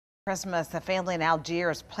Christmas, a family in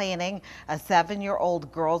Algiers is planning a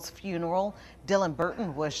 7-year-old girl's funeral. Dylan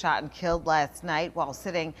Burton was shot and killed last night while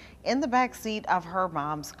sitting in the back seat of her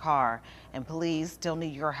mom's car. And police still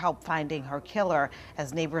need your help finding her killer,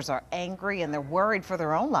 as neighbors are angry and they're worried for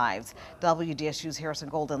their own lives. WDSU's Harrison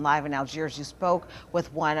Golden live in Algiers. You spoke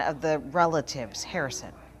with one of the relatives.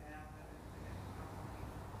 Harrison.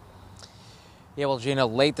 Yeah, well, Gina,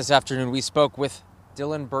 late this afternoon we spoke with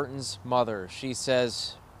Dylan Burton's mother. She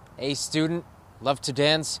says, a student, loved to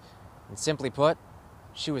dance, and simply put,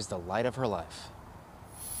 she was the light of her life.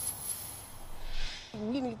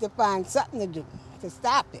 We need to find something to do to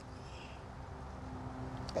stop it.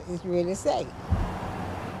 It's really safe.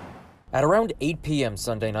 At around 8 p.m.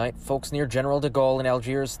 Sunday night, folks near General de Gaulle in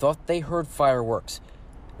Algiers thought they heard fireworks.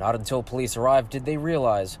 Not until police arrived did they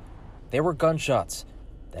realize they were gunshots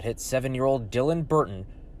that hit 7-year-old Dylan Burton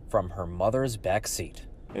from her mother's back seat.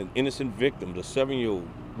 An innocent victim, the 7-year-old,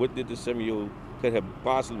 what did the 7-year-old could have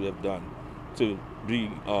possibly have done to be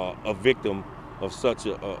a victim of such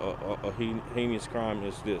a heinous crime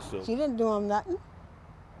as this? So. She didn't do him nothing.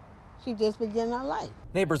 She just began her life.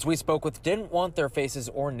 Neighbors we spoke with didn't want their faces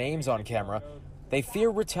or names on camera. They fear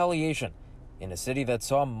retaliation in a city that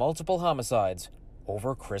saw multiple homicides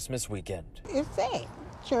over Christmas weekend. It's sad.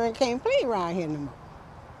 Children can't play around here no more.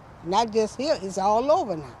 Not just here, it's all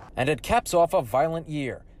over now. And it caps off a violent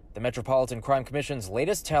year. The Metropolitan Crime Commission's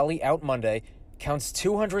latest tally out Monday counts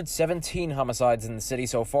 217 homicides in the city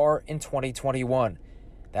so far in 2021.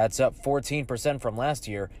 That's up 14% from last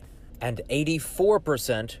year and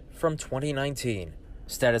 84% from 2019.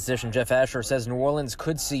 Statistician Jeff Asher says New Orleans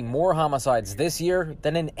could see more homicides this year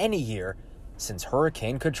than in any year since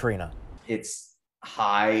Hurricane Katrina. It's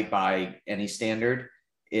high by any standard.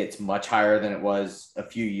 It's much higher than it was a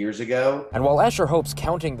few years ago. And while Asher hopes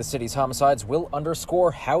counting the city's homicides will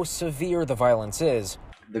underscore how severe the violence is,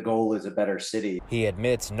 the goal is a better city. He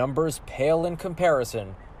admits numbers pale in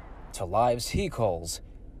comparison to lives he calls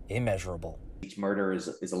immeasurable. Each murder is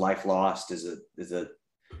a life lost, is a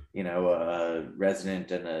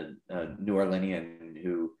resident and a New Orleanian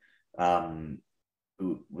who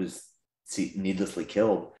was needlessly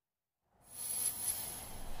killed.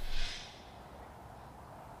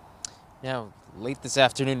 Now, late this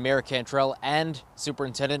afternoon, Mayor Cantrell and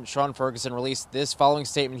Superintendent Sean Ferguson released this following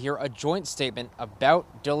statement here, a joint statement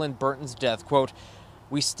about Dylan Burton's death. Quote,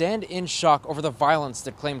 "We stand in shock over the violence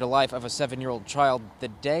that claimed the life of a 7-year-old child the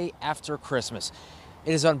day after Christmas.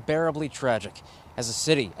 It is unbearably tragic. As a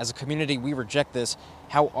city, as a community, we reject this.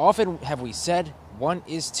 How often have we said one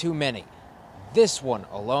is too many? This one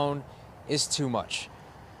alone is too much.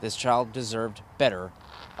 This child deserved better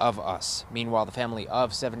of us." Meanwhile, the family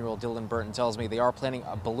of 7-year-old Dylan Burton tells me they are planning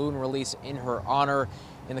a balloon release in her honor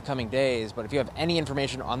in the coming days. But if you have any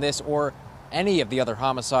information on this or any of the other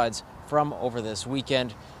homicides from over this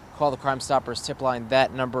weekend, call the Crime Stoppers tip line.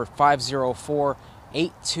 That number,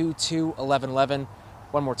 504-822-1111.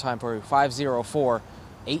 One more time for you,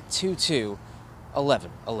 504-822-1111.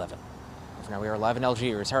 For now, we are live in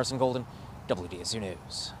Algiers. Harrison Golden, WDSU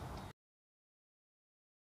News.